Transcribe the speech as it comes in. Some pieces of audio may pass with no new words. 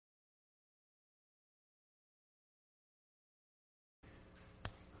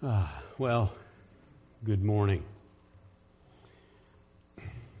Well, good morning.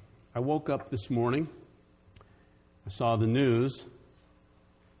 I woke up this morning, I saw the news,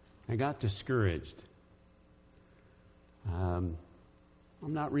 I got discouraged. I'm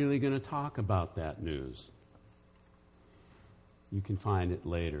not really going to talk about that news. You can find it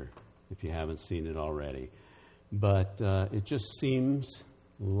later if you haven't seen it already. But it just seems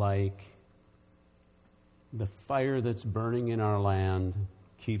like the fire that's burning in our land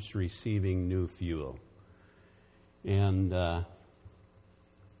keeps receiving new fuel. And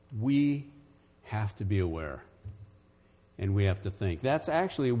we have to be aware. And we have to think. That's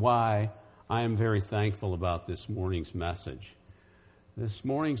actually why I am very thankful about this morning's message. This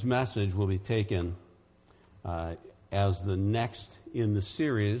morning's message will be taken as the next in the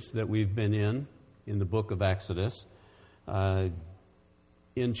series that we've been in the book of Exodus,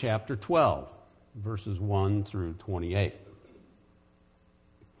 in chapter 12, verses 1 through 28.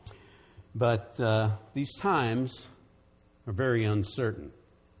 But these times are very uncertain.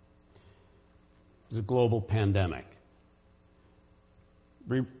 There's a global pandemic,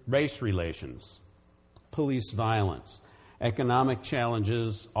 race relations, police violence, economic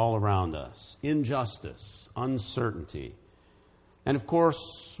challenges all around us, injustice, uncertainty. And of course,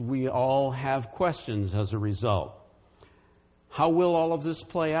 we all have questions as a result. How will all of this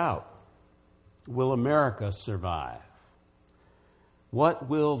play out? Will America survive? What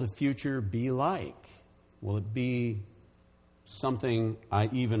will the future be like? Will it be something I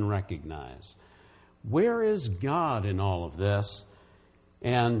even recognize? Where is God in all of this?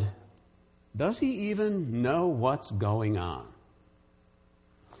 And does he even know what's going on?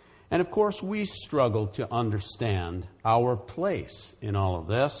 And of course, we struggle to understand our place in all of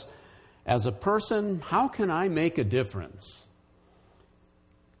this. As a person, how can I make a difference?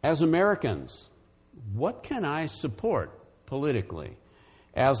 As Americans, what can I support politically?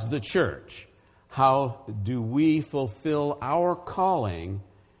 As the church, how do we fulfill our calling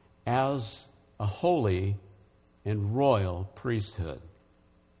as a holy and royal priesthood?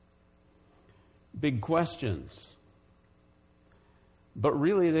 Big questions. But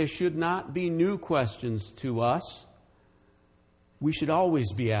really, they should not be new questions to us. We should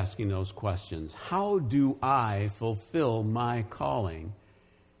always be asking those questions. How do I fulfill my calling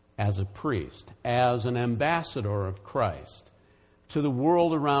as a priest, as an ambassador of Christ, to the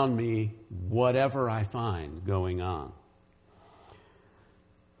world around me, whatever I find going on?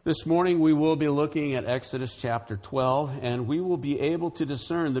 This morning we will be looking at Exodus chapter 12, and we will be able to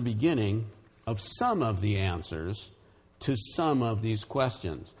discern the beginning of some of the answers to some of these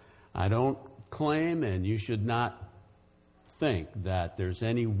questions. I don't claim, and you should not think, that there's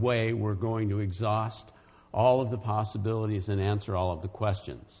any way we're going to exhaust all of the possibilities and answer all of the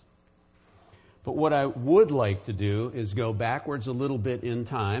questions. But what I would like to do is go backwards a little bit in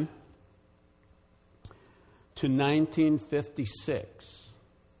time to 1956.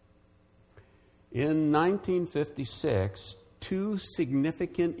 In 1956, two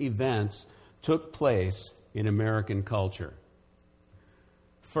significant events took place in American culture.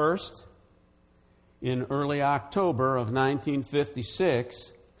 First, in early October of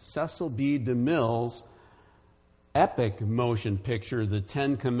 1956, Cecil B. DeMille's epic motion picture, The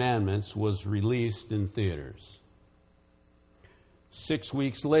Ten Commandments, was released in theaters. 6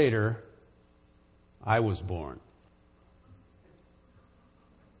 weeks later, I was born.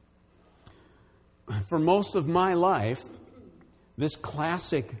 For most of my life, this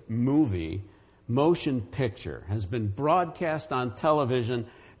classic movie, motion picture, has been broadcast on television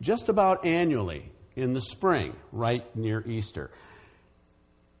just about annually in the spring, right near Easter.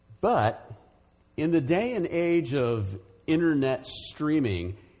 But in the day and age of internet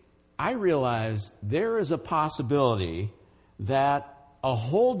streaming, I realize there is a possibility that a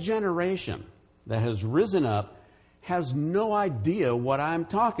whole generation that has risen up has no idea what I'm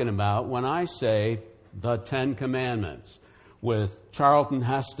talking about when I say the Ten Commandments with Charlton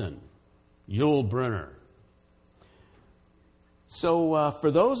Heston, Yul Brynner. So for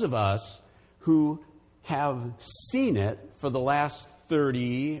those of us who have seen it for the last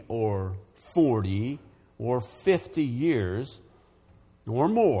 30 or 40 or 50 years or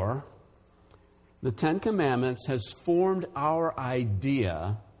more, the Ten Commandments has formed our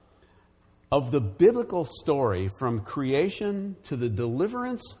idea of the biblical story from creation to the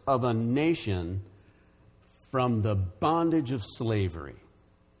deliverance of a nation from the bondage of slavery.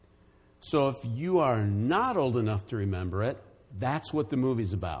 So if you are not old enough to remember it, that's what the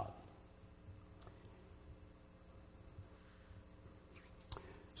movie's about.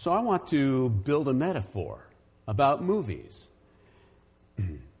 So I want to build a metaphor about movies.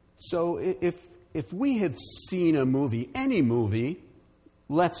 So if we have seen a movie, any movie,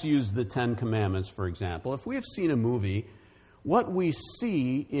 let's use the Ten Commandments, for example. If we have seen a movie, what we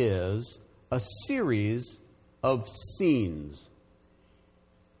see is a series of scenes,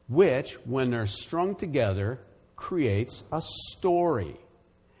 which, when they're strung together, creates a story.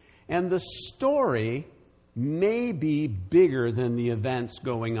 And the story may be bigger than the events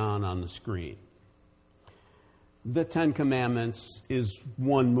going on the screen. The Ten Commandments is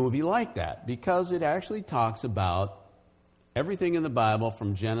one movie like that, because it actually talks about everything in the Bible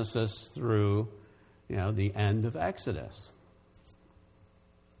from Genesis through, the end of Exodus.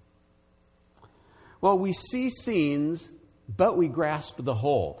 Well, we see scenes, but we grasp the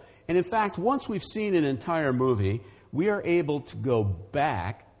whole. And in fact, once we've seen an entire movie, we are able to go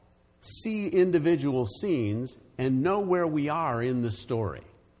back, see individual scenes, and know where we are in the story.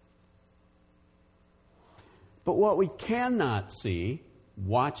 But what we cannot see,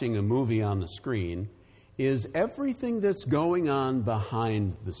 watching a movie on the screen, is everything that's going on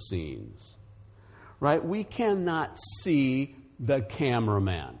behind the scenes. Right? We cannot see the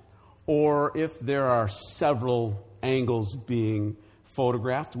cameraman, or if there are several angles being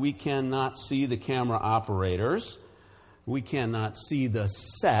photographed, we cannot see the camera operators. We cannot see the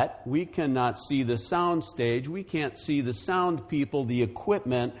set. We cannot see the sound stage. We can't see the sound people, the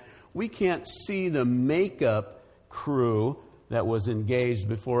equipment. We can't see the makeup crew that was engaged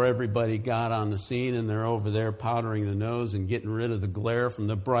before everybody got on the scene, and they're over there powdering the nose and getting rid of the glare from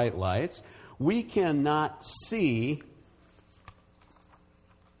the bright lights. We cannot see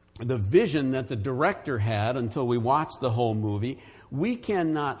the vision that the director had until we watch the whole movie. We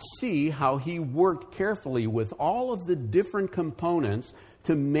cannot see how he worked carefully with all of the different components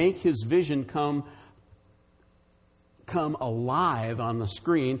to make his vision come alive on the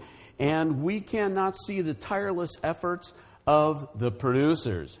screen. And we cannot see the tireless efforts of the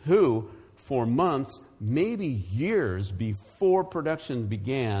producers who, for months, maybe years before production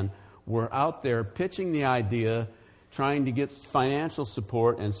began, were out there pitching the idea, trying to get financial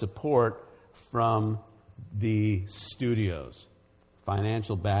support and support from the studios,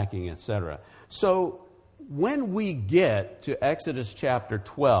 financial backing, etc. So when we get to Exodus chapter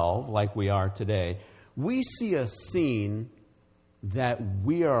 12, like we are today, we see a scene that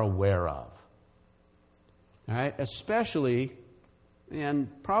we are aware of. All right? Especially,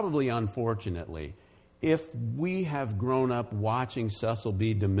 and probably unfortunately, if we have grown up watching Cecil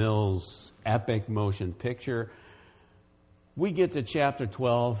B. DeMille's epic motion picture, we get to chapter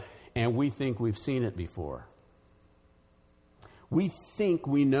 12 and we think we've seen it before. We think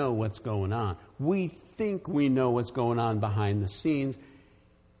we know what's going on. We think we know what's going on behind the scenes,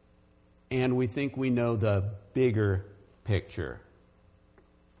 and we think we know the bigger picture.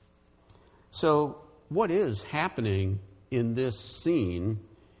 So, what is happening in this scene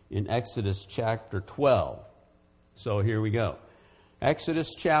in Exodus chapter 12? So, here we go.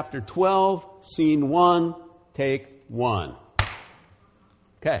 Exodus chapter 12, scene 1, take 1.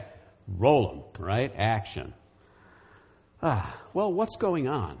 Okay, roll them, right? Action. Well, what's going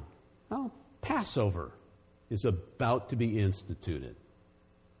on? Well, Passover is about to be instituted.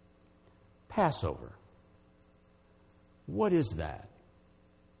 Passover. What is that?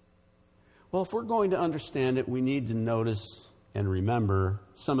 Well, if we're going to understand it, we need to notice and remember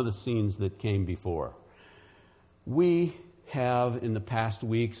some of the scenes that came before. We have, in the past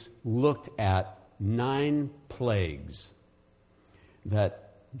weeks, looked at 9 plagues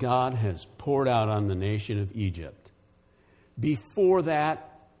that God has poured out on the nation of Egypt. Before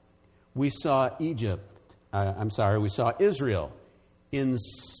that, we saw Israel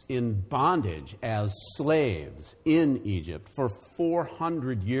in bondage as slaves in Egypt for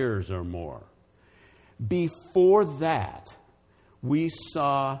 400 years or more. Before that, we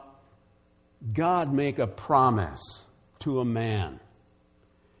saw God make a promise to a man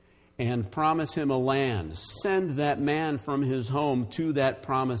and promise him a land. Send that man from his home to that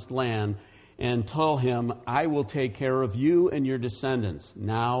promised land and tell him, I will take care of you and your descendants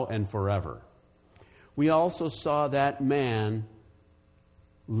now and forever. We also saw that man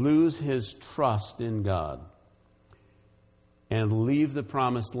lose his trust in God and leave the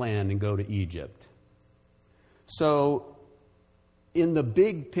promised land and go to Egypt. So, in the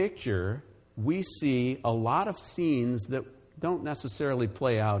big picture, we see a lot of scenes that don't necessarily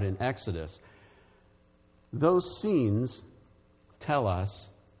play out in Exodus. Those scenes tell us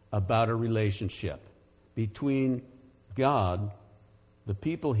about a relationship between God, the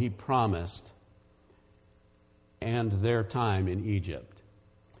people he promised, and their time in Egypt.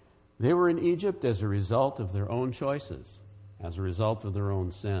 They were in Egypt as a result of their own choices, as a result of their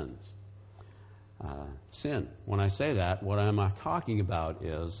own sins. Sin. When I say that, what I'm talking about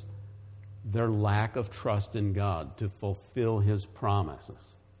is their lack of trust in God to fulfill His promises.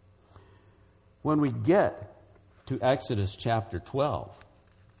 When we get to Exodus chapter 12,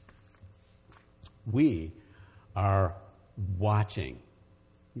 we are watching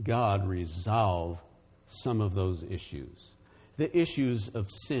God resolve some of those issues. The issues of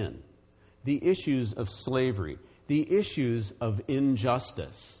sin, the issues of slavery, the issues of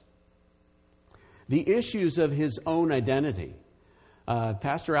injustice, the issues of His own identity.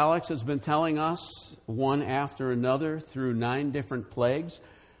 Pastor Alex has been telling us, one after another, through 9 different plagues,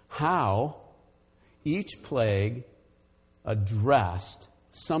 how each plague addressed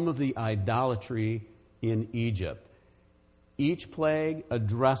some of the idolatry in Egypt. Each plague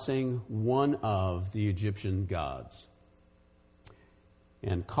addressing one of the Egyptian gods,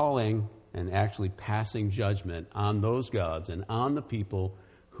 and calling and actually passing judgment on those gods and on the people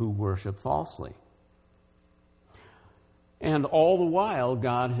who worship falsely. And all the while,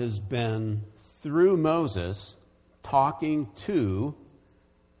 God has been, through Moses, talking to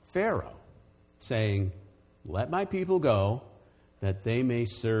Pharaoh, saying, "Let my people go, that they may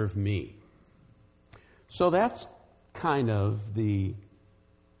serve me." So that's kind of the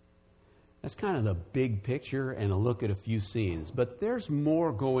big picture and a look at a few scenes. But there's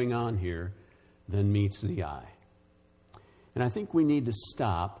more going on here than meets the eye. And I think we need to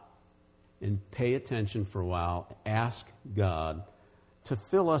stop and pay attention for a while, ask God to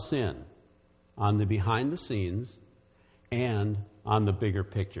fill us in on the behind the scenes and on the bigger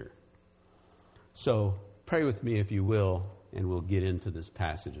picture. So pray with me if you will, and we'll get into this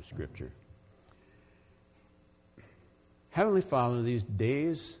passage of Scripture. Heavenly Father, these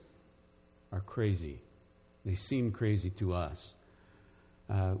days are crazy. They seem crazy to us.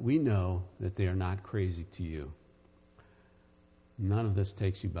 We know that they are not crazy to you. None of this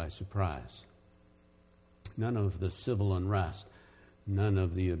takes you by surprise. None of the civil unrest, none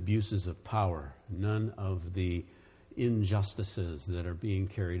of the abuses of power, none of the injustices that are being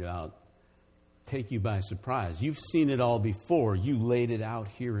carried out take you by surprise. You've seen it all before. You laid it out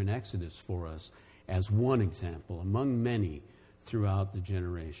here in Exodus for us as one example among many throughout the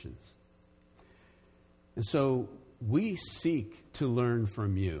generations. And so we seek to learn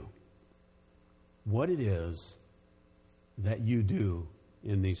from you what it is that you do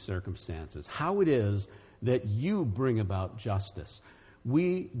in these circumstances, how it is that you bring about justice.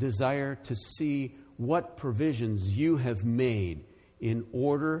 We desire to see what provisions you have made in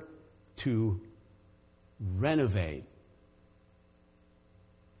order to renovate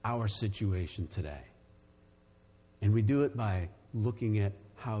our situation today. And we do it by looking at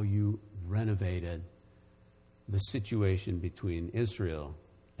how you renovated the situation between Israel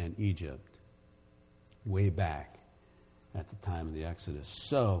and Egypt way back at the time of the Exodus.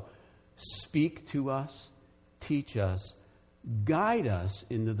 So, speak to us, teach us, guide us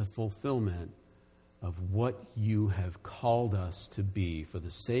into the fulfillment of what you have called us to be for the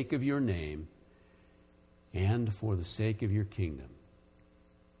sake of your name and for the sake of your kingdom.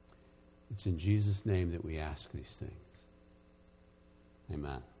 It's in Jesus' name that we ask these things.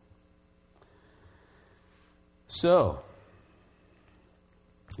 Amen. So,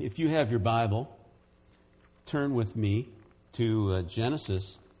 if you have your Bible, turn with me to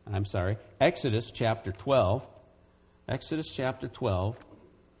Exodus chapter 12. Exodus chapter 12.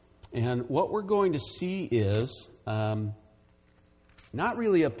 And what we're going to see is not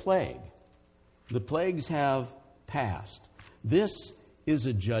really a plague. The plagues have passed. This is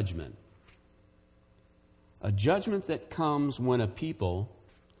a judgment. A judgment that comes when a people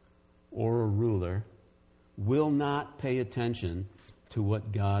or a ruler will not pay attention to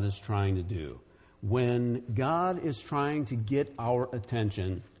what God is trying to do. When God is trying to get our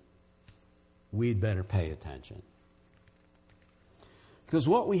attention, we'd better pay attention. Because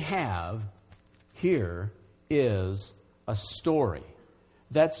what we have here is a story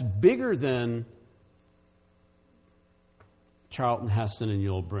that's bigger than Charlton Heston and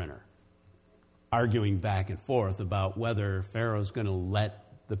Yul Brynner arguing back and forth about whether Pharaoh's going to let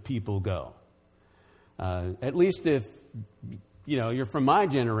the people go. At least if you're from my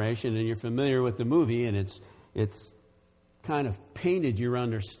generation and you're familiar with the movie, and it's kind of painted your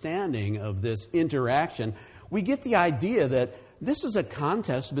understanding of this interaction, we get the idea that this is a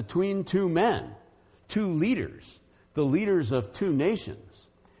contest between two men, two leaders, the leaders of two nations.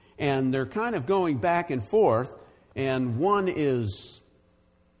 And they're kind of going back and forth, and one is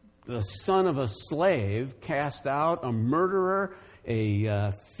the son of a slave, cast out, a murderer,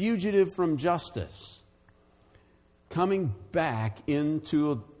 a fugitive from justice, coming back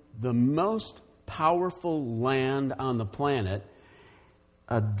into the most powerful land on the planet,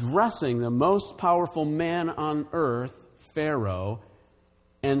 addressing the most powerful man on earth, Pharaoh,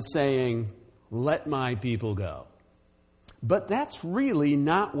 and saying, "Let my people go." But that's really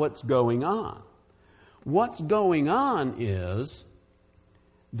not what's going on. What's going on is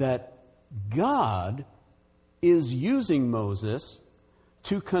that God is using Moses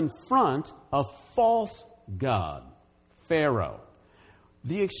to confront a false god, Pharaoh.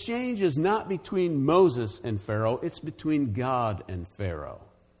 The exchange is not between Moses and Pharaoh, it's between God and Pharaoh.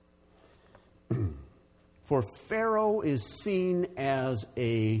 For Pharaoh is seen as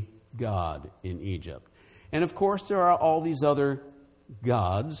a god in Egypt. And of course, there are all these other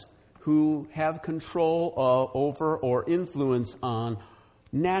gods who have control over or influence on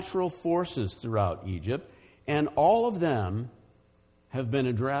natural forces throughout Egypt. And all of them have been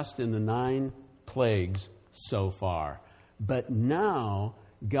addressed in the 9 plagues so far. But now,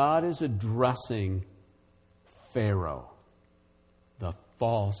 God is addressing Pharaoh, the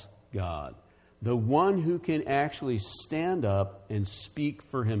false god, the one who can actually stand up and speak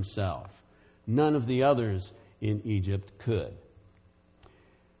for himself. None of the others in Egypt could.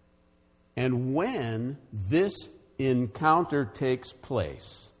 And when this encounter takes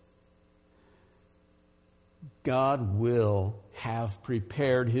place, God will have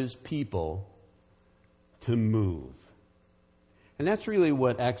prepared his people to move. And that's really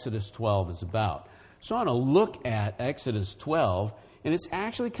what Exodus 12 is about. So I want to look at Exodus 12, and it's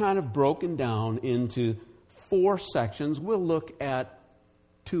actually kind of broken down into 4 sections. We'll look at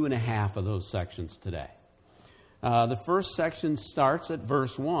 2.5 of those sections today. The first section starts at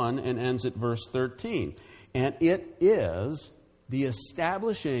verse 1 and ends at verse 13. And it is the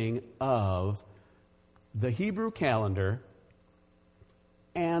establishing of the Hebrew calendar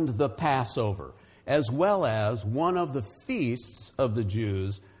and the Passover, as well as one of the feasts of the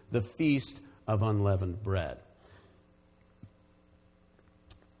Jews, the Feast of Unleavened Bread.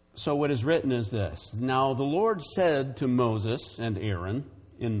 So what is written is this: Now the Lord said to Moses and Aaron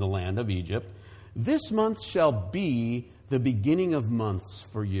in the land of Egypt, "This month shall be the beginning of months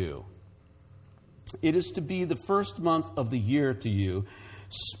for you. It is to be the first month of the year to you.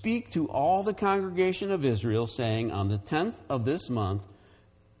 Speak to all the congregation of Israel, saying, on the 10th of this month,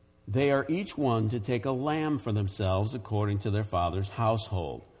 they are each one to take a lamb for themselves according to their father's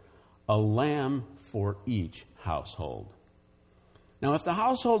household. A lamb for each household. Now, if the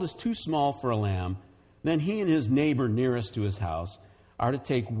household is too small for a lamb, then he and his neighbor nearest to his house are to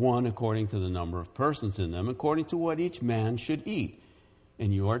take one according to the number of persons in them, according to what each man should eat.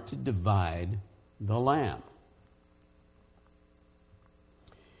 And you are to divide the lamb.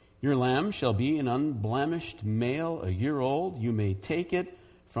 Your lamb shall be an unblemished male, a year old. You may take it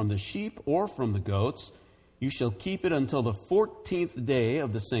from the sheep or from the goats. You shall keep it until the 14th day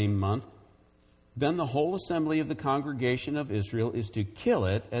of the same month. Then the whole assembly of the congregation of Israel is to kill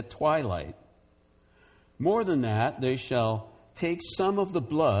it at twilight. More than that, they shall take some of the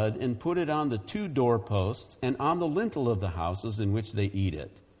blood and put it on the 2 doorposts and on the lintel of the houses in which they eat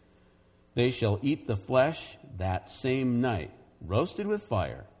it. They shall eat the flesh that same night, roasted with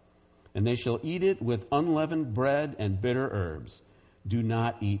fire, and they shall eat it with unleavened bread and bitter herbs. Do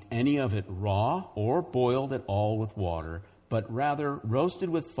not eat any of it raw or boiled at all with water, but rather roasted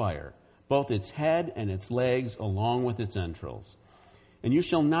with fire, both its head and its legs along with its entrails. And you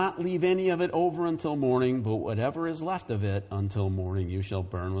shall not leave any of it over until morning, but whatever is left of it until morning you shall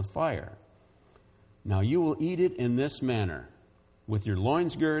burn with fire. Now you will eat it in this manner, with your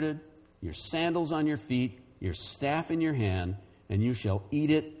loins girded, your sandals on your feet, your staff in your hand, and you shall eat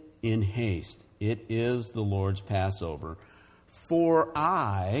it in haste. It is the Lord's Passover. For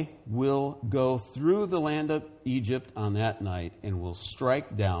I will go through the land of Egypt on that night and will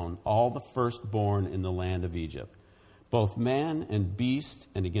strike down all the firstborn in the land of Egypt, both man and beast,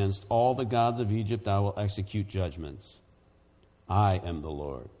 and against all the gods of Egypt I will execute judgments. I am the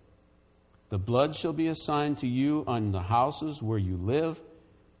Lord. The blood shall be assigned to you on the houses where you live,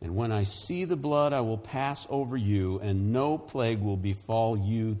 and when I see the blood, I will pass over you, and no plague will befall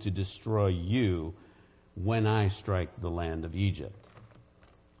you to destroy you when I strike the land of Egypt.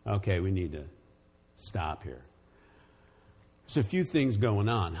 Okay, we need to stop here. There's a few things going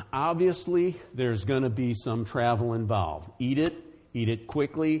on. Obviously, there's going to be some travel involved. Eat it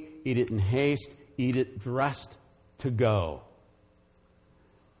quickly, eat it in haste, eat it dressed to go.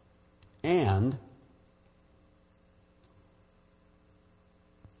 And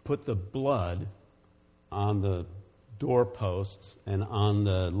put the blood on the doorposts and on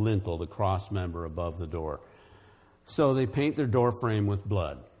the lintel, the cross member above the door. So they paint their door frame with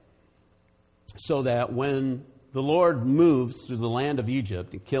blood, so that when the Lord moves through the land of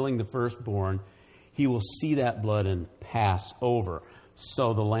Egypt, killing the firstborn, he will see that blood and pass over.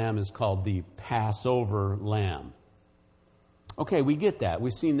 So the lamb is called the Passover lamb. Okay, we get that.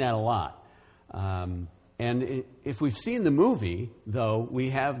 We've seen that a lot. And if we've seen the movie, though,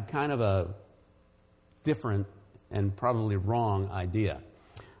 we have kind of a different and probably wrong idea.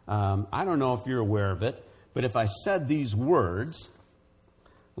 I don't know if you're aware of it, but if I said these words,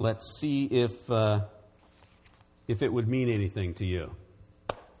 let's see if it would mean anything to you.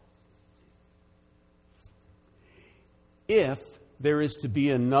 If there is to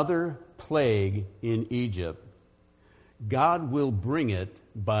be another plague in Egypt, God will bring it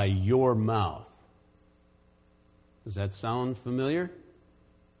by your mouth. Does that sound familiar?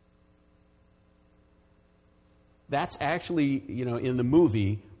 That's actually, in the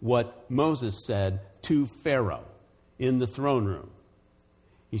movie, what Moses said to Pharaoh in the throne room.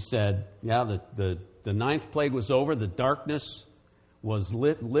 He said, the ninth plague was over, the darkness was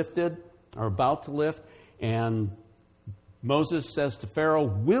lifted, or about to lift, and Moses says to Pharaoh,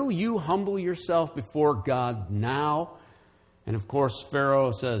 will you humble yourself before God now? And of course,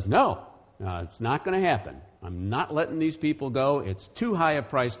 Pharaoh says, no, it's not going to happen. I'm not letting these people go. It's too high a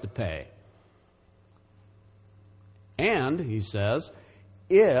price to pay. And, he says,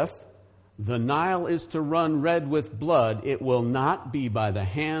 if the Nile is to run red with blood, it will not be by the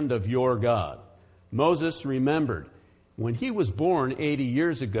hand of your God. Moses remembered, when he was born 80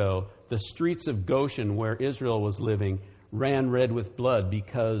 years ago, the streets of Goshen, where Israel was living, ran red with blood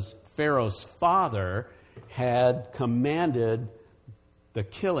because Pharaoh's father had commanded the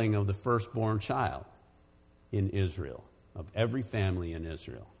killing of the firstborn child in Israel, of every family in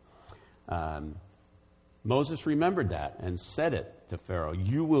Israel. Moses remembered that and said it to Pharaoh,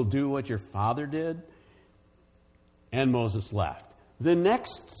 you will do what your father did? And Moses left. The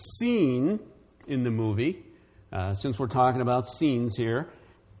next scene in the movie, since we're talking about scenes here,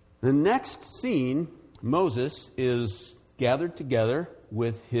 the next scene, Moses is gathered together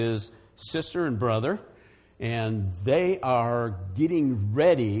with his sister and brother, and they are getting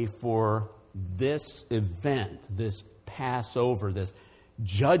ready for this event, this Passover, this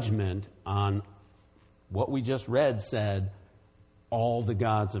judgment on what we just read said, all the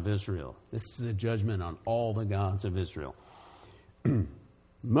gods of Israel. This is a judgment on all the gods of Israel.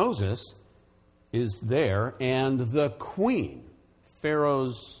 Moses is there, and the queen,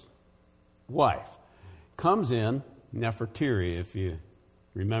 Pharaoh's wife, comes in, Nefertiti, if you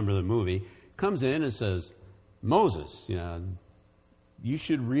remember the movie, comes in and says, Moses, you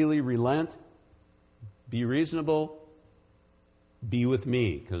should really relent, be reasonable, be with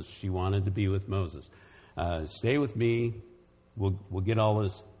me, because she wanted to be with Moses. Stay with me, we'll get all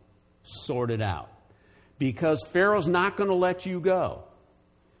this sorted out. Because Pharaoh's not going to let you go.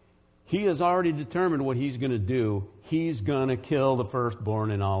 He has already determined what he's going to do. He's going to kill the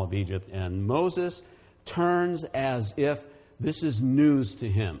firstborn in all of Egypt. And Moses turns as if this is news to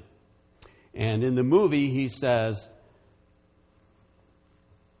him. And in the movie, he says,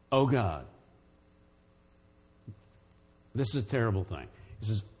 oh God, this is a terrible thing. He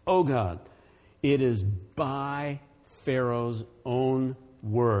says, oh God, it is by Pharaoh's own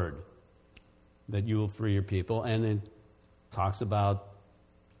word that you will free your people. And it talks about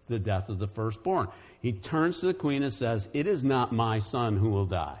the death of the firstborn. He turns to the queen and says, it is not my son who will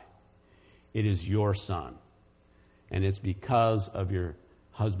die. It is your son. And it's because of your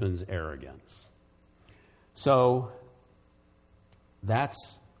husband's arrogance. So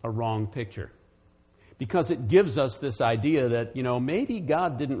that's a wrong picture. Because it gives us this idea that, maybe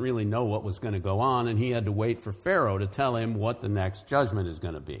God didn't really know what was going to go on, and he had to wait for Pharaoh to tell him what the next judgment is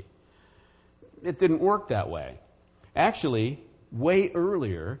going to be. It didn't work that way. Actually, way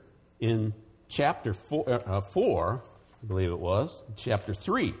earlier in chapter 4, I believe it was, chapter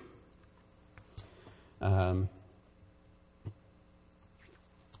 3,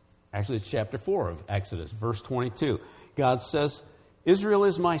 actually it's chapter 4 of Exodus, verse 22. God says, Israel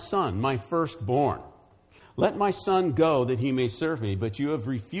is my son, my firstborn. Let my son go that he may serve me, but you have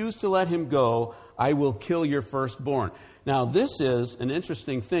refused to let him go. I will kill your firstborn. Now, this is an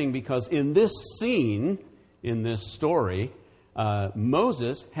interesting thing because in this scene, in this story,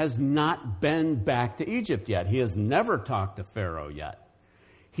 Moses has not been back to Egypt yet. He has never talked to Pharaoh yet.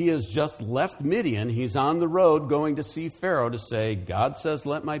 He has just left Midian. He's on the road going to see Pharaoh to say, God says,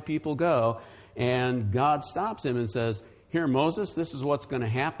 let my people go. And God stops him and says, here, Moses, this is what's going to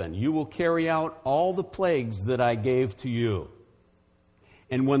happen. You will carry out all the plagues that I gave to you.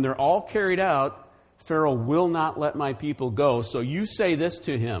 And when they're all carried out, Pharaoh will not let my people go. So you say this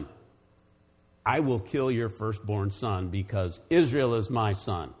to him, I will kill your firstborn son because Israel is my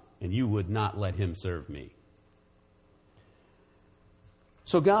son, and you would not let him serve me.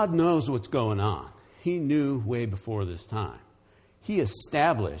 So God knows what's going on. He knew way before this time. He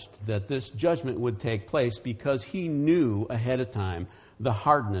established that this judgment would take place because he knew ahead of time the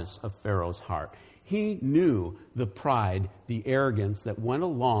hardness of Pharaoh's heart. He knew the pride, the arrogance that went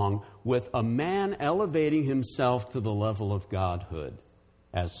along with a man elevating himself to the level of godhood,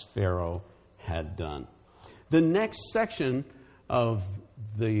 as Pharaoh had done. The next section of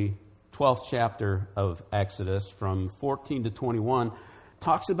the 12th chapter of Exodus, from 14 to 21,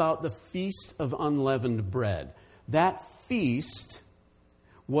 talks about the Feast of Unleavened Bread. That feast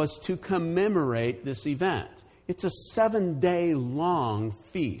was to commemorate this event. It's a 7-day long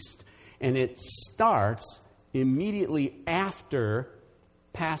feast, and it starts immediately after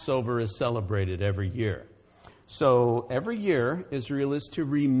Passover is celebrated every year. So every year, Israel is to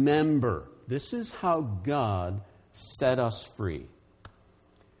remember, this is how God set us free.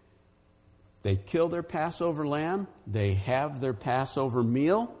 They kill their Passover lamb, they have their Passover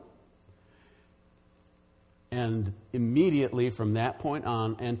meal, and immediately from that point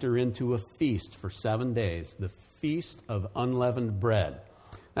on enter into a feast for 7 days, the Feast of Unleavened Bread.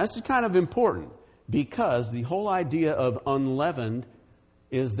 This is kind of important because the whole idea of unleavened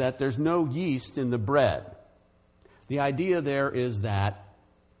is that there's no yeast in the bread. The idea there is that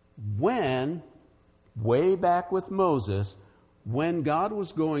when, way back with Moses, when God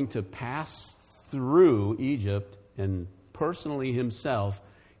was going to pass through Egypt and personally himself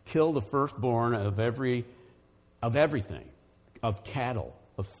kill the firstborn of everything, of cattle,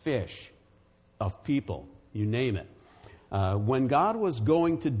 of fish, of people, you name it. When God was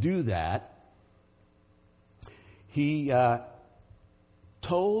going to do that, he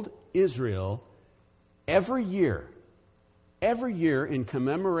told Israel every year in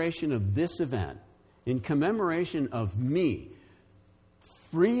commemoration of this event, in commemoration of me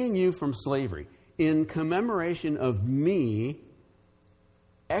freeing you from slavery, in commemoration of me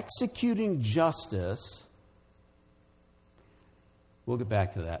executing justice. We'll get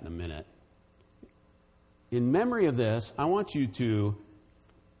back to that in a minute. In memory of this, I want you to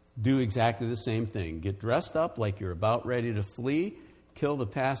do exactly the same thing. Get dressed up like you're about ready to flee, kill the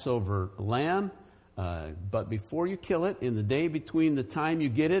Passover lamb, but before you kill it, in the day between the time you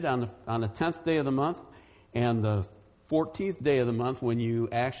get it on the 10th day of the month and the 14th day of the month when you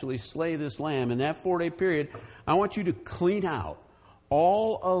actually slay this lamb, in that 4-day period, I want you to clean out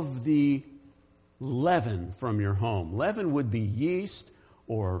all of the leaven from your home. Leaven would be yeast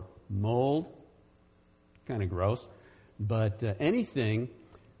or mold, kind of gross, but anything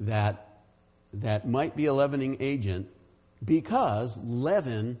that might be a leavening agent, because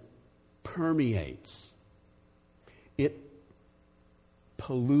leaven permeates. It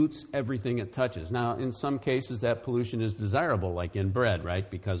pollutes everything it touches. Now, in some cases, that pollution is desirable, like in bread, right?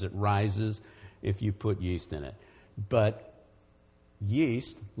 Because it rises if you put yeast in it. But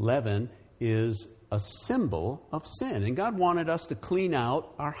yeast, leaven, is a symbol of sin. And God wanted us to clean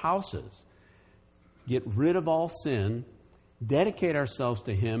out our houses, get rid of all sin, dedicate ourselves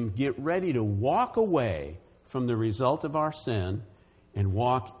to Him, get ready to walk away from the result of our sin and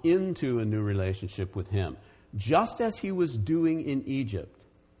walk into a new relationship with Him, just as He was doing in Egypt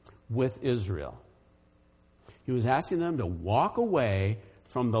with Israel. He was asking them to walk away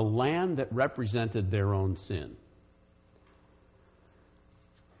from the land that represented their own sin.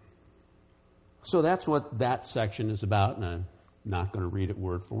 So that's what that section is about, and I'm not going to read it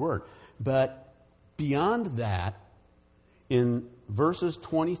word for word. But beyond that, in verses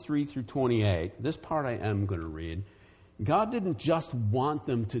 23 through 28, this part I am going to read, God didn't just want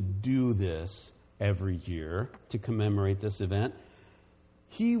them to do this every year to commemorate this event.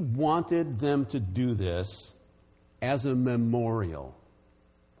 He wanted them to do this as a memorial,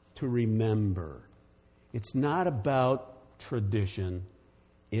 to remember. It's not about tradition.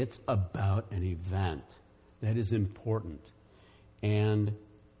 It's about an event that is important. And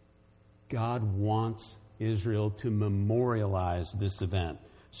God wants Israel to memorialize this event.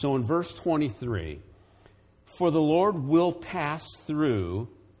 So in verse 23, "For the Lord will pass through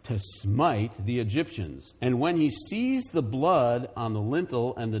to smite the Egyptians. And when he sees the blood on the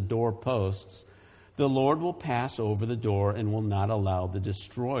lintel and the doorposts, the Lord will pass over the door and will not allow the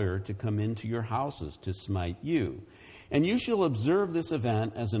destroyer to come into your houses to smite you. And you shall observe this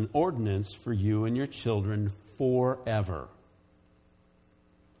event as an ordinance for you and your children forever.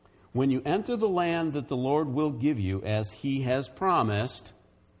 When you enter the land that the Lord will give you as He has promised,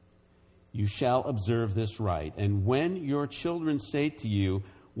 you shall observe this rite. And when your children say to you,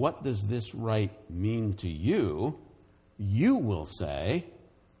 'What does this rite mean to you?' you will say,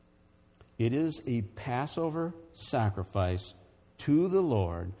 'It is a Passover sacrifice to the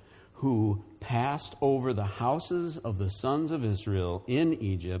Lord, who passed over the houses of the sons of Israel in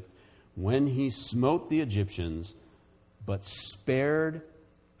Egypt when He smote the Egyptians but spared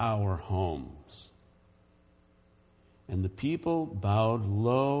our homes. And the people bowed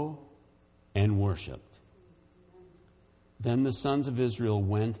low and worshipped. Then the sons of Israel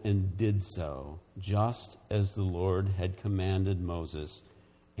went and did so, just as the Lord had commanded Moses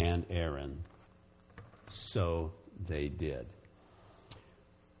and Aaron. So they did.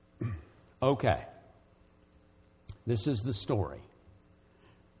 Okay. This is the story.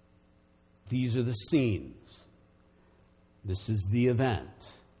 These are the scenes. This is the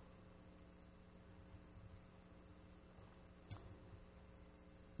event.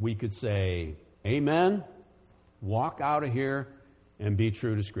 We could say, amen, walk out of here and be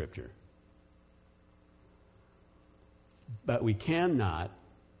true to Scripture. But we cannot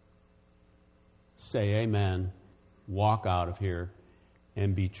say amen, walk out of here,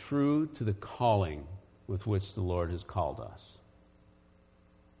 and be true to the calling with which the Lord has called us.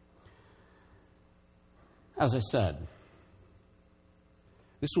 As I said,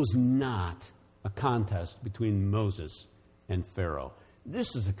 this was not a contest between Moses and Pharaoh.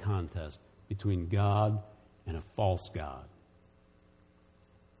 This is a contest between God and a false god.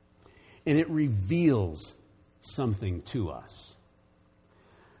 And it reveals something to us.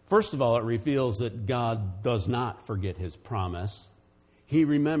 First of all, it reveals that God does not forget His promise. He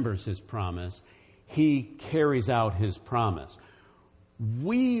remembers His promise. He carries out His promise.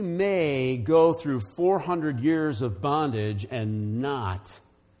 We may go through 400 years of bondage and not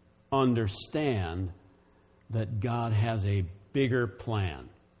understand that God has a bigger plan.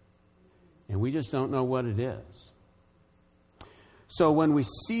 And we just don't know what it is. So when we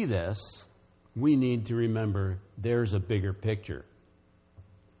see this, we need to remember there's a bigger picture.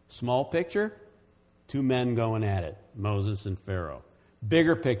 Small picture, two men going at it, Moses and Pharaoh.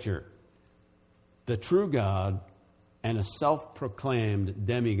 Bigger picture, the true God and a self-proclaimed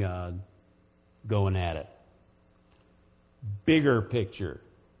demigod going at it. Bigger picture,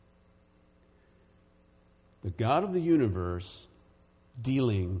 the God of the universe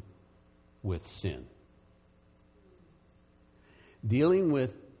dealing with sin. Dealing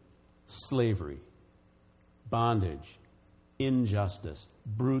with slavery, bondage, injustice,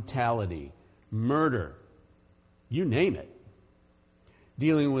 brutality, murder, you name it.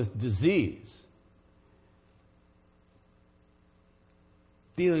 Dealing with disease.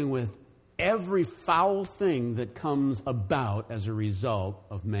 Dealing with every foul thing that comes about as a result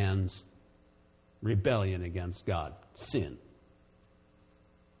of man's rebellion against God, sin.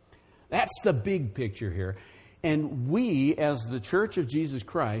 That's the big picture here. And we, as the Church of Jesus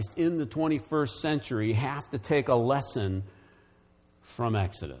Christ in the 21st century, have to take a lesson from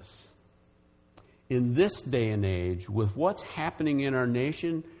Exodus. In this day and age, with what's happening in our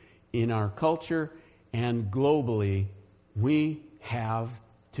nation, in our culture, and globally, we have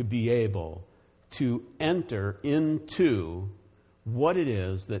to be able to enter into what it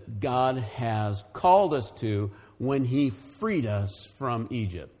is that God has called us to when He freed us from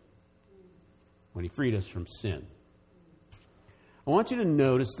Egypt, when He freed us from sin. I want you to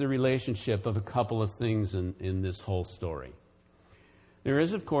notice the relationship of a couple of things in this whole story. There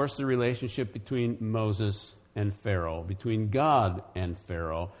is, of course, the relationship between Moses and Pharaoh, between God and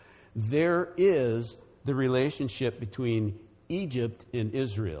Pharaoh. There is the relationship between Egypt and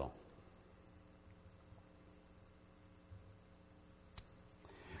Israel.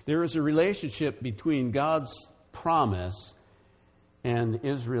 There is a relationship between God's promise and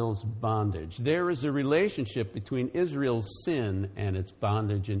Israel's bondage. There is a relationship between Israel's sin and its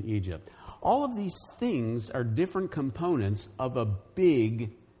bondage in Egypt. All of these things are different components of a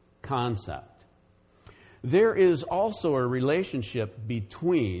big concept. There is also a relationship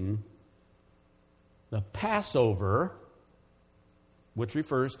between the Passover, which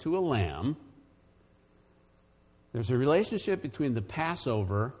refers to a lamb. There's a relationship between the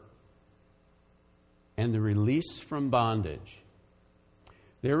Passover and the release from bondage.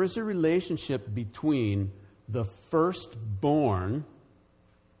 There is a relationship between the firstborn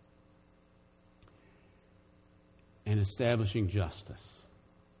and establishing justice.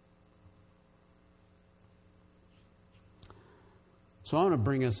 So I want to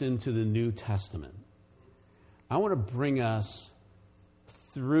bring us into the New Testament. I want to bring us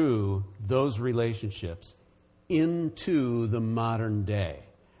through those relationships into the modern day,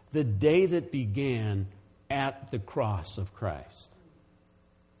 the day that began at the cross of Christ.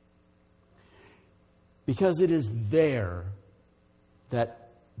 Because it is there that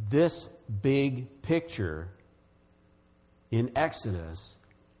this big picture in Exodus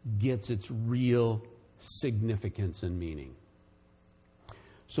gets its real significance and meaning.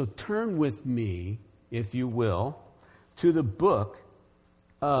 So turn with me, if you will, to the book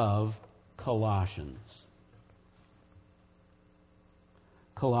of Colossians.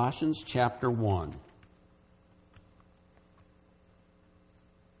 Colossians chapter 1.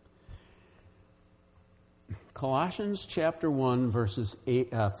 Colossians chapter 1, verses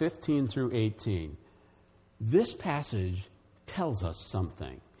 15 through 18. This passage tells us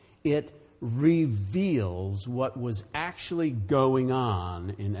something. It reveals what was actually going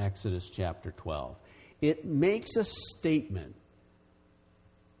on in Exodus chapter 12. It makes a statement,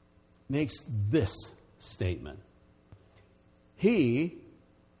 makes this statement. He,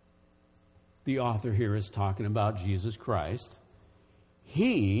 the author here is talking about Jesus Christ,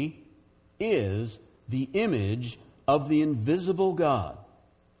 he is the image of the invisible God,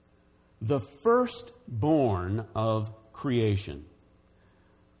 the firstborn of creation.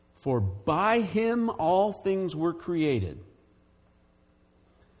 For by him all things were created,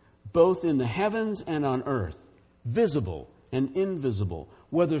 both in the heavens and on earth, visible and invisible,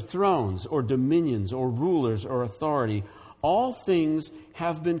 whether thrones or dominions or rulers or authority, all things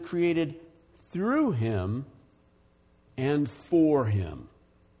have been created through him and for him.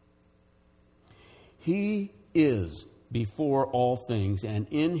 He is before all things, and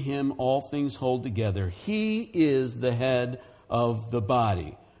in him all things hold together. He is the head of the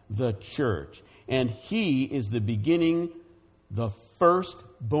body, the church, and he is the beginning, the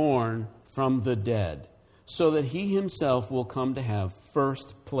firstborn from the dead, so that he himself will come to have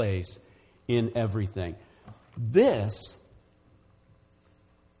first place in everything. This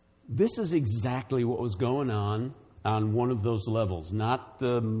is exactly what was going on one of those levels, not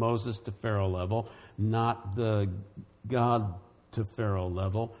the Moses to Pharaoh level, not the God to Pharaoh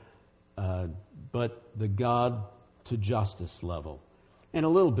level, but the God to justice level, and a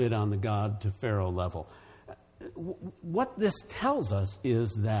little bit on the God to Pharaoh level. What this tells us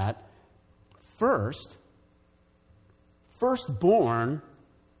is that firstborn,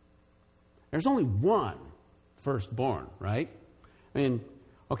 there's only one firstborn, right? I mean,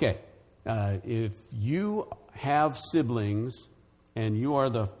 okay, if you have siblings and you are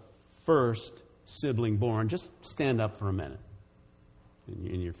the first sibling born, just stand up for a minute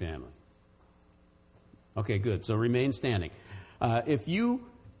in your family. Okay, good. So remain standing.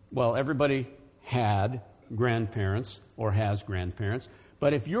 Everybody had grandparents or has grandparents,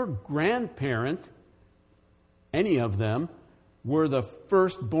 but if your grandparent, any of them, were the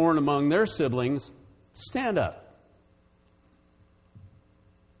firstborn among their siblings, stand up.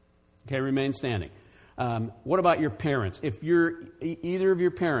 Okay, remain standing. What about your parents? If either of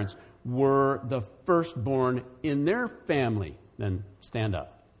your parents were the firstborn in their family, then stand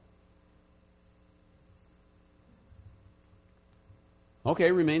up.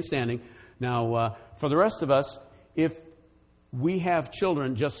 Okay, remain standing. Now, for the rest of us, if you have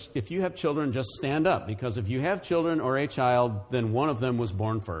children, just stand up, because if you have children or a child, then one of them was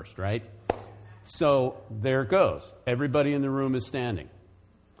born first, right? So there it goes. Everybody in the room is standing,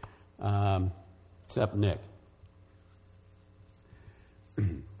 except Nick.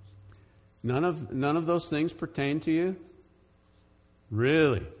 None of those things pertain to you?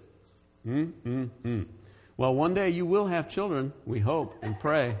 Really? Well, one day you will have children, we hope and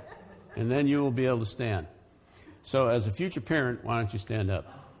pray, and then you will be able to stand. So as a future parent, why don't you stand up?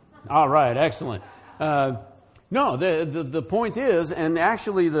 All right, excellent. No, the point is, and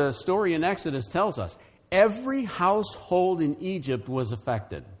actually the story in Exodus tells us, every household in Egypt was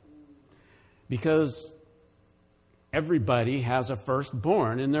affected because everybody has a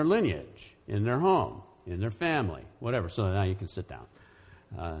firstborn in their lineage, in their home, in their family, whatever. So now you can sit down.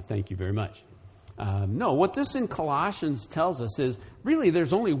 Thank you very much. No, what this in Colossians tells us is, really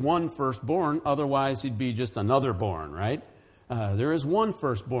there's only one firstborn, otherwise he'd be just another born, right? There is one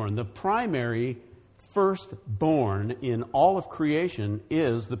firstborn. The primary firstborn in all of creation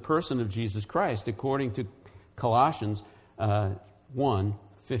is the person of Jesus Christ, according to Colossians 1,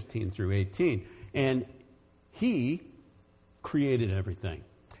 15 through 18. And he created everything.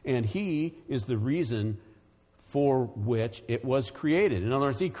 And he is the reason for which it was created. In other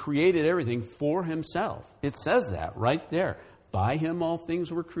words, he created everything for himself. It says that right there. By him all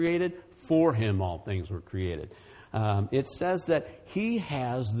things were created. For him all things were created. It says that he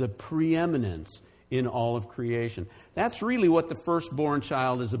has the preeminence in all of creation. That's really what the firstborn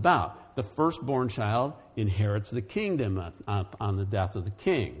child is about. The firstborn child inherits the kingdom on the death of the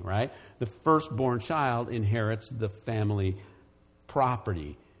king, right? The firstborn child inherits the family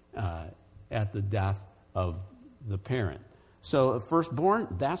property at the death of the parent. So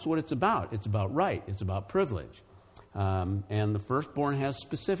firstborn, that's what it's about. It's about right. It's about privilege. And the firstborn has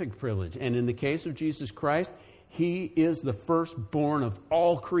specific privilege. And in the case of Jesus Christ, he is the firstborn of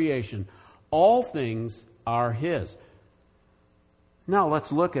all creation. All things are his. Now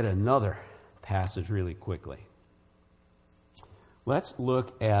let's look at another passage really quickly. Let's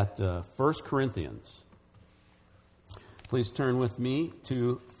look at 1 Corinthians. Please turn with me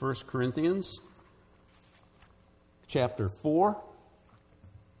to 1 Corinthians chapter 4.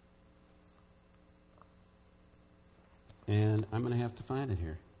 And I'm going to have to find it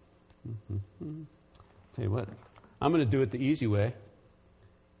here. Tell you what, I'm going to do it the easy way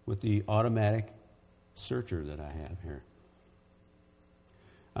with the automatic searcher that I have here.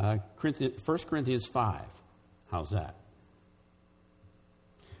 1 Corinthians 5. How's that?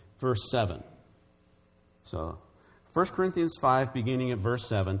 Verse 7. So, 1 Corinthians 5, beginning at verse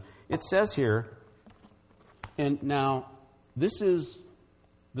 7, it says here, and now, this is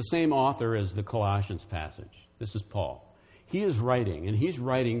the same author as the Colossians passage. This is Paul. He is writing, and he's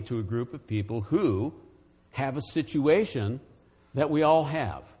writing to a group of people who have a situation that we all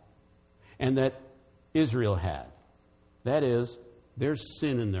have, and that Israel had. That is, there's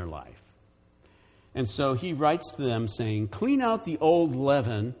sin in their life. And so he writes to them saying, clean out the old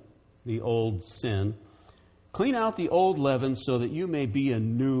leaven, the old sin. Clean out the old leaven so that you may be a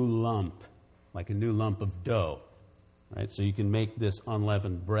new lump, like a new lump of dough. Right? So you can make this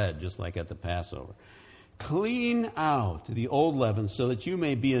unleavened bread just like at the Passover. Clean out the old leaven so that you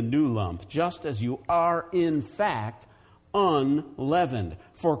may be a new lump, just as you are in fact unleavened.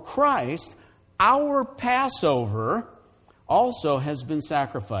 For Christ, our Passover, also has been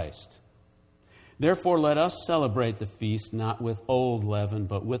sacrificed. Therefore, let us celebrate the feast not with old leaven,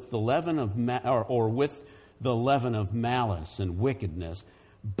 but with the leaven of with the leaven of malice and wickedness,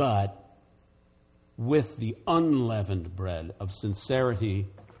 but with the unleavened bread of sincerity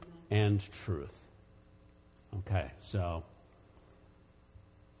and truth. Okay, so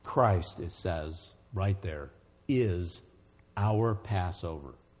Christ, it says right there, is our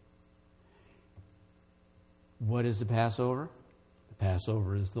Passover. What is the Passover? The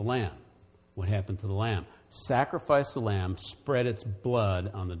Passover is the lamb. What happened to the lamb? Sacrifice the lamb, spread its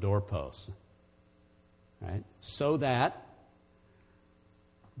blood on the doorposts. Right? So that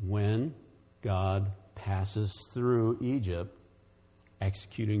when God passes through Egypt,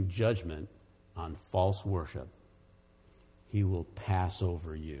 executing judgment on false worship, he will pass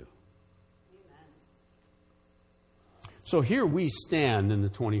over you. Amen. So here we stand in the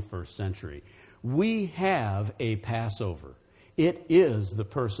 21st century. We have a Passover. It is the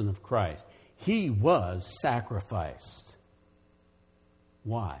person of Christ. He was sacrificed.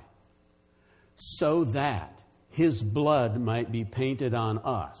 Why? So that his blood might be painted on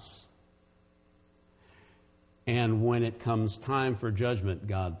us. And when it comes time for judgment,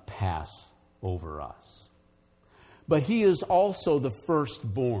 God pass over us. But he is also the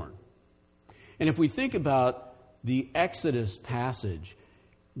firstborn. And if we think about the Exodus passage,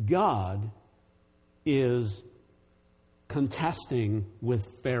 God is contesting with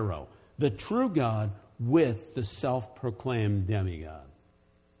Pharaoh, the true God with the self-proclaimed demigod.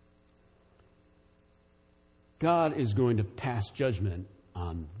 God is going to pass judgment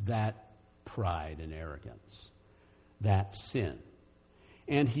on that pride and arrogance, that sin.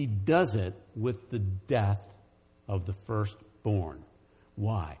 And he does it with the death of the firstborn.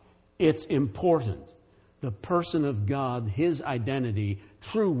 Why? It's important. The person of God, his identity,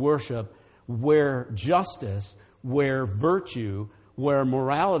 true worship, where justice, where virtue, where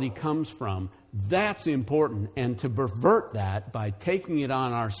morality comes from, that's important. And to pervert that by taking it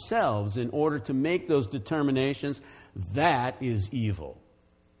on ourselves in order to make those determinations, that is evil.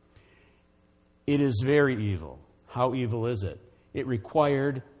 It is very evil. How evil is it? It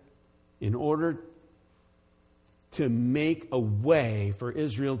required, in order to make a way for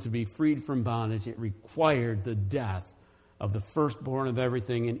Israel to be freed from bondage, it required the death of the firstborn of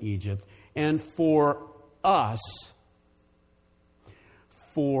everything in Egypt. And for us,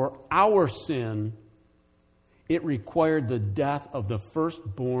 for our sin, it required the death of the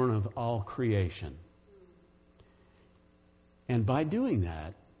firstborn of all creation. And by doing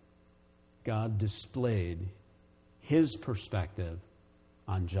that, God displayed his perspective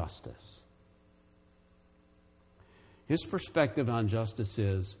on justice. His perspective on justice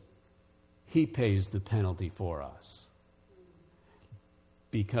is he pays the penalty for us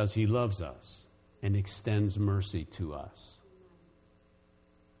because he loves us and extends mercy to us.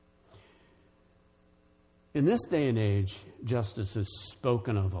 In this day and age, justice is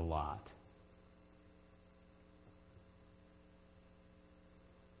spoken of a lot.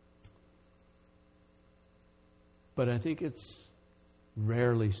 But I think it's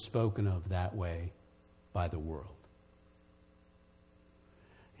rarely spoken of that way by the world.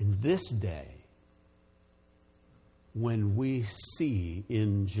 In this day, when we see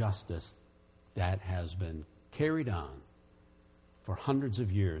injustice that has been carried on for hundreds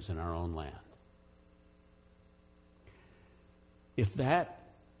of years in our own land, if that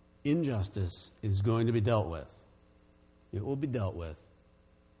injustice is going to be dealt with, it will be dealt with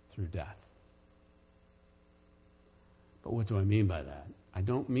through death. But what do I mean by that? I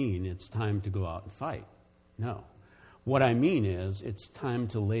don't mean it's time to go out and fight. No. What I mean is it's time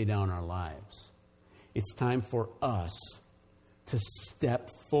to lay down our lives. It's time for us to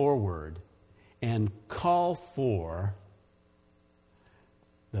step forward and call for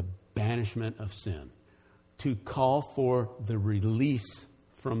the banishment of sin, to call for the release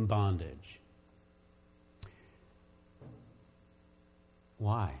from bondage.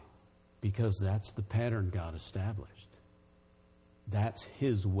 Why? Because that's the pattern God established. That's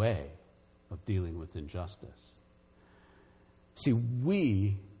His way of dealing with injustice. See,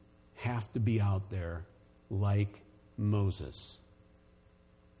 we have to be out there like Moses.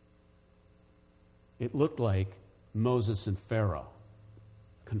 It looked like Moses and Pharaoh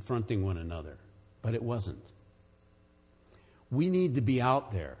confronting one another, but it wasn't. We need to be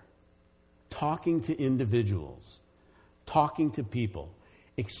out there talking to individuals, talking to people,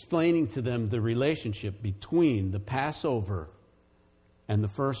 explaining to them the relationship between the Passover and the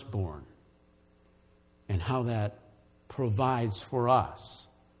firstborn, and how that provides for us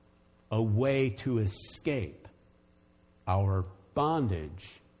a way to escape our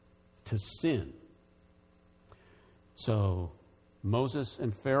bondage to sin. So, Moses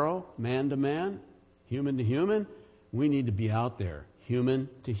and Pharaoh, man to man, human to human, we need to be out there, human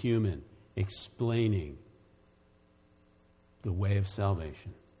to human, explaining the way of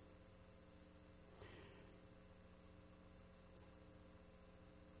salvation.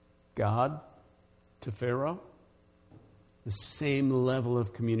 God to Pharaoh, the same level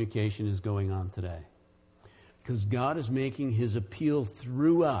of communication is going on today. Because God is making His appeal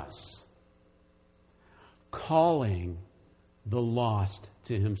through us, calling the lost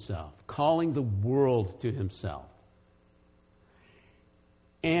to Himself, calling the world to Himself.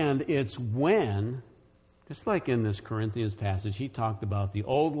 And it's when, just like in this Corinthians passage, he talked about the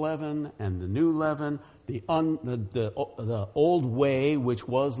old leaven and the new leaven, the old way which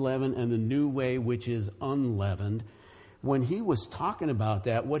was leavened and the new way which is unleavened. When he was talking about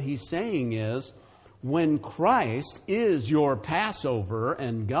that, what he's saying is, when Christ is your Passover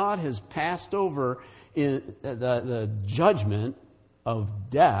and God has passed over in the judgment of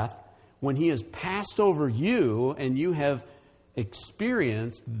death, when He has passed over you and you have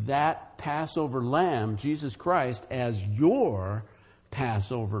experienced that Passover lamb, Jesus Christ, as your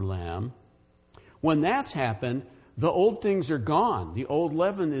Passover lamb, when that's happened, the old things are gone. The old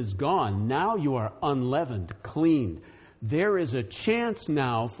leaven is gone. Now you are unleavened, cleaned. There is a chance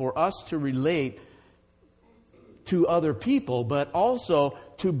now for us to relate to other people, but also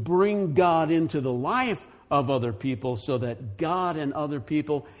to bring God into the life of other people so that God and other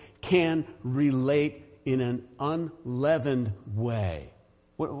people can relate in an unleavened way.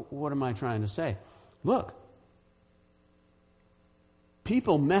 What am I trying to say? Look,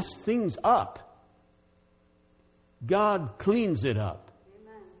 people mess things up. God cleans it up.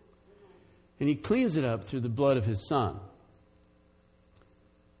 Amen. And He cleans it up through the blood of His Son,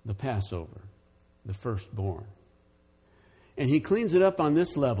 the Passover, the firstborn. And He cleans it up on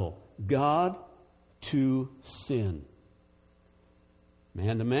this level, God to sin.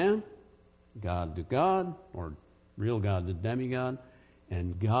 Man to man, God to God, or real God to demigod,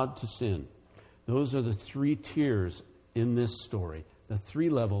 and God to sin. Those are the three tiers in this story, the three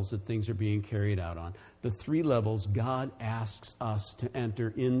levels that things are being carried out on, the three levels God asks us to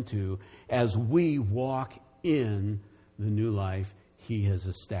enter into as we walk in the new life He has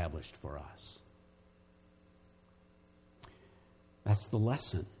established for us. That's the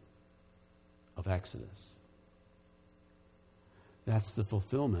lesson of Exodus. That's the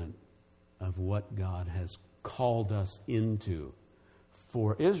fulfillment of what God has called us into.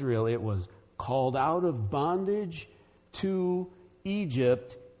 For Israel, it was called out of bondage to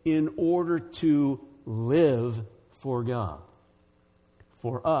Egypt in order to live for God.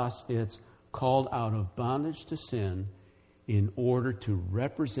 For us, it's called out of bondage to sin in order to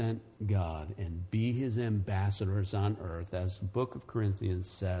represent God and be His ambassadors on earth, as the book of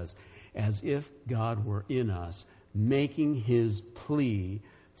Corinthians says, as if God were in us, making His plea,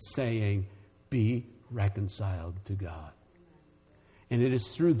 saying, be reconciled to God. And it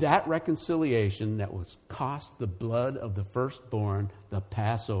is through that reconciliation that was cost the blood of the firstborn, the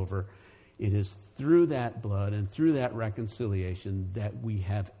Passover. It is through that blood and through that reconciliation that we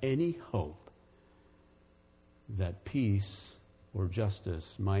have any hope that peace or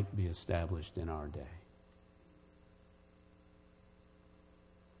justice might be established in our day.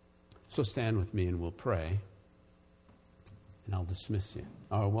 So stand with me and we'll pray, and I'll dismiss you.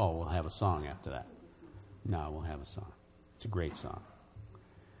 Oh, well, we'll have a song after that. No, we'll have a song. It's a great song.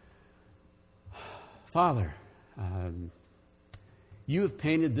 Father, you have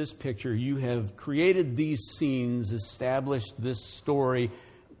painted this picture. You have created these scenes, established this story,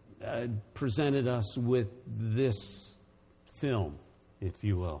 presented us with this film, if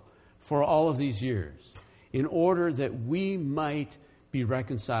you will, for all of these years, in order that we might be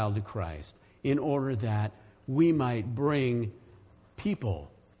reconciled to Christ, in order that we might bring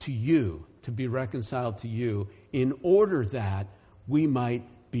people to you, to be reconciled to you, in order that we might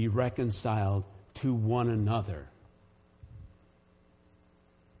be reconciled to one another.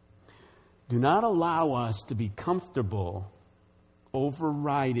 Do not allow us to be comfortable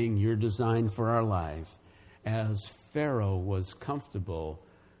overriding your design for our life as Pharaoh was comfortable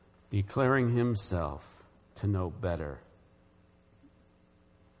declaring himself to know better.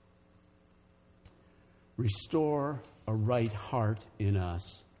 Restore a right heart in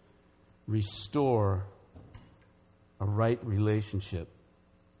us. Restore a right relationship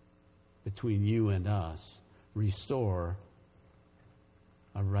between you and us. Restore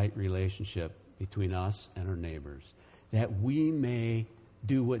a right relationship between us and our neighbors, that we may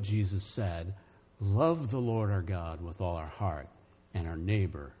do what Jesus said, love the Lord our God with all our heart and our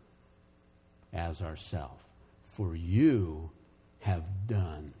neighbor as ourself. For you have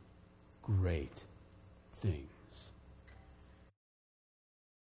done great things.